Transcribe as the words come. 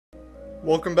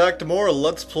Welcome back to more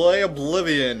Let's Play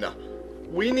Oblivion.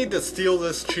 We need to steal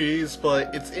this cheese,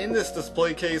 but it's in this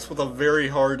display case with a very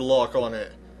hard lock on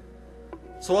it.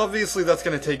 So obviously that's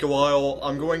going to take a while.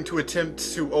 I'm going to attempt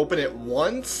to open it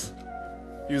once,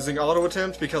 using auto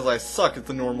attempt because I suck at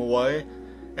the normal way.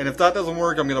 And if that doesn't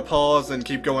work, I'm going to pause and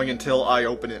keep going until I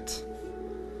open it.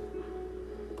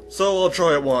 So I'll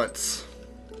try it once.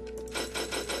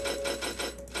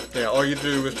 Yeah, all you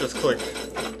do is just click.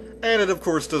 And it of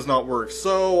course does not work,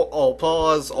 so I'll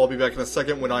pause. I'll be back in a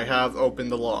second when I have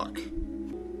opened the lock.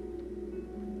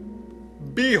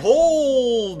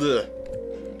 Behold!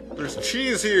 There's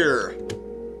cheese here!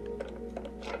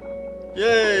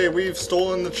 Yay, we've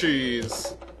stolen the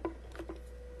cheese.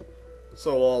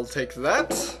 So I'll take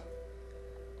that.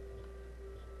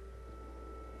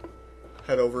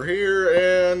 Head over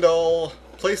here and I'll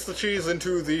place the cheese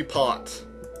into the pot.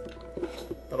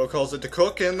 That'll cause it to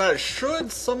cook, and that should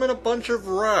summon a bunch of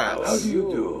rats. How do you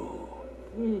do?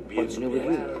 What's new with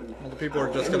you? All the people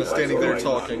are just kind of standing there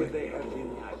talking.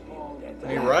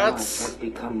 Any rats? Has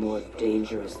become more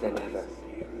dangerous than ever.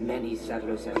 Many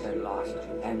settlers have been lost,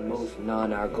 and most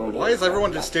non-Argonians. Why is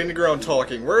everyone just standing around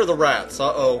talking? Where are the rats?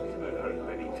 Uh-oh.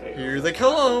 Here they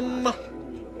come!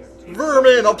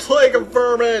 Vermin! A plague of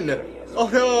vermin! Oh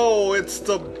no! It's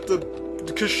the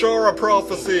Kashara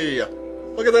prophecy!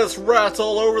 Look at this! Rats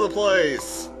all over the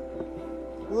place!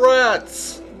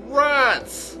 Rats!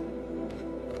 Rats!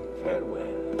 Farewell.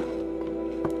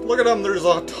 Look at them! There's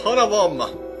a ton of them!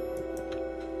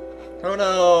 Oh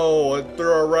no!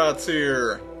 There are rats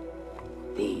here!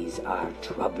 These are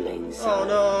troubling signs. Oh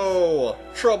no!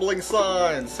 Troubling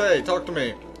signs! Hey, talk to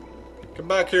me. Come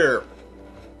back here.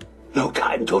 No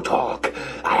time to talk.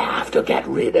 I have to get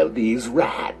rid of these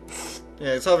rats.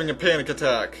 Yeah, he's having a panic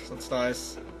attack. That's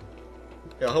nice.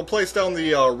 Yeah, he'll place down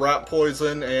the rat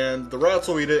poison, and the rats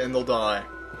will eat it, and they'll die.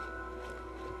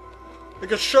 The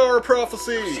Kashara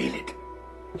prophecy! Seen it.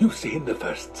 You've seen the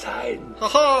first sign.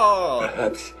 Haha!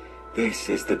 Perhaps this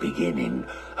is the beginning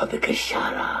of the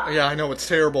Kashara. Yeah, I know, it's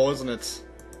terrible, isn't it?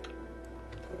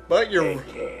 But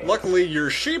luckily your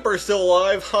sheep are still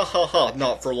alive. Ha ha ha,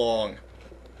 not for long.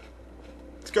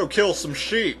 Let's go kill some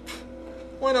sheep.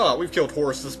 Why not? We've killed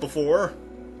horses before.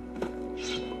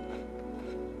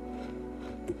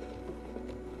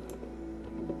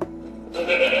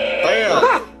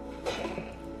 Bam!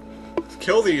 Let's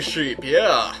kill these sheep,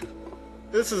 yeah!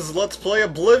 This is Let's Play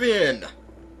Oblivion!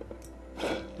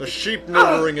 The sheep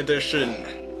murdering edition!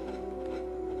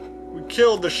 We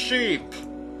killed the sheep!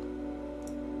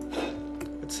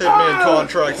 It's Hitman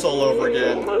contracts all over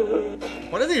again.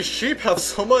 Why do these sheep have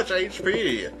so much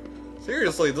HP?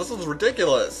 Seriously, this is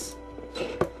ridiculous.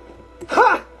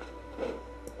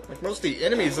 Like most of the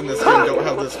enemies in this game don't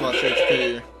have this much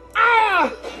HP.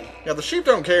 Yeah, the sheep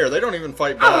don't care. They don't even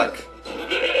fight back.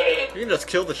 You can just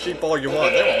kill the sheep all you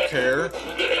want. They won't care.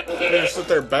 They just sit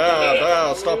there,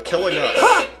 bah, stop killing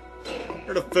us.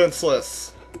 You're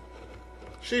defenseless.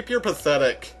 Sheep, you're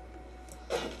pathetic.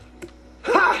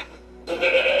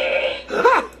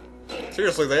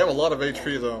 Seriously, they have a lot of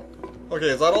HP, though. Okay,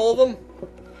 is that all of them?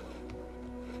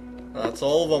 That's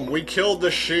all of them. We killed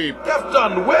the sheep. You've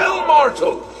done well,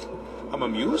 mortals. I'm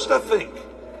amused, I think.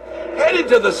 Head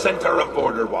into the center of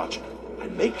Border Watch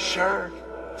and make sure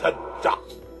to duck.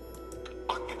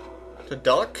 To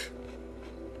duck?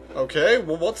 Okay,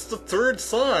 well what's the third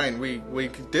sign? We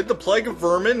did the plague of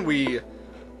vermin, we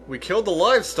killed the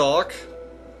livestock.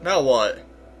 Now what?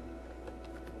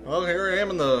 Well, here I am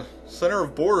in the center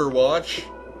of Border Watch.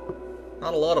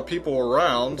 Not a lot of people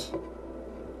around.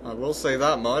 I will say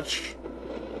that much.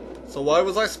 So why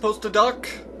was I supposed to duck?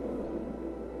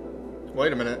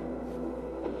 Wait a minute.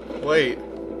 Wait.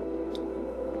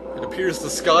 It appears the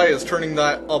sky is turning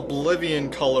that Oblivion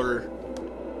color.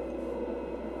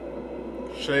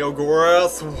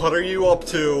 Sheogorath, what are you up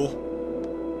to?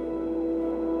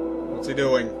 What's he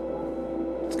doing?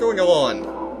 What's going on?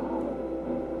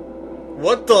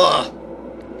 What the?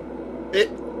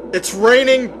 It's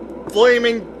raining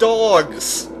flaming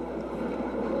dogs.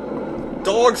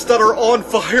 Dogs that are on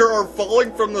fire are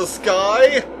falling from the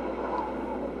sky?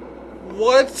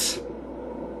 What?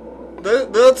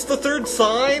 That's the third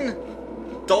sign?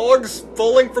 Dogs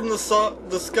falling from the sky?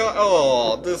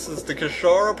 Oh, this is the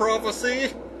Kashara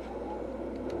prophecy?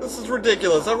 This is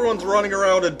ridiculous. Everyone's running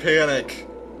around in panic.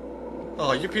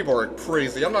 Oh, you people are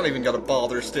crazy. I'm not even gonna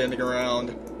bother standing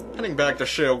around. Heading back to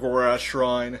Sheogorath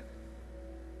Shrine.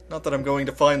 Not that I'm going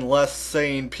to find less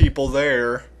sane people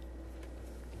there.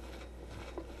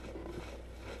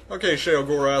 Okay,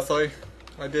 Sheogorath,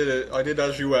 I did it. I did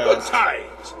as you asked. Good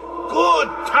times! Good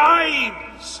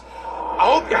times! I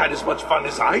hope you had as much fun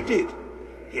as I did.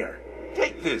 Here,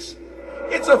 Take this.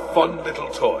 It's a fun little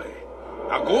toy.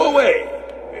 Now go away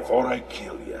before I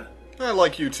kill you. I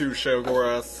like you too,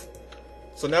 Sheogorath.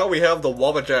 So now we have the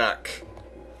Wabbajack,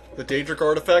 the Daedric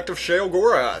artifact of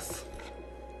Sheogorath.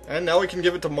 And now we can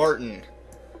give it to Martin.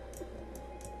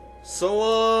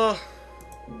 So,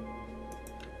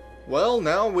 well,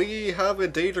 now we have a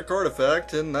Daedric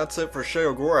artifact, and that's it for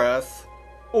Sheogorath.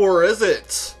 Or is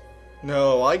it?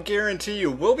 No, I guarantee you,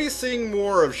 we'll be seeing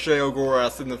more of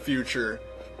Sheogorath in the future.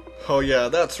 Oh yeah,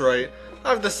 that's right.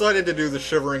 I've decided to do the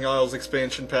Shivering Isles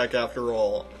expansion pack after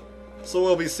all. So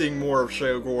we'll be seeing more of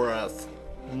Sheogorath.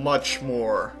 Much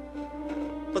more.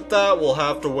 But that will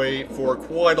have to wait for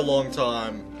quite a long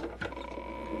time.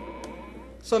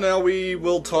 So now we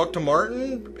will talk to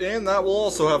Martin, and that will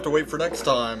also have to wait for next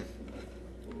time.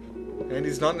 And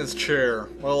he's not in his chair.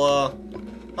 Well,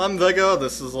 I'm Vega,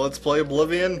 this is Let's Play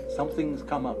Oblivion. Something's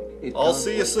come up. I'll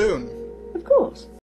see you soon. Of course.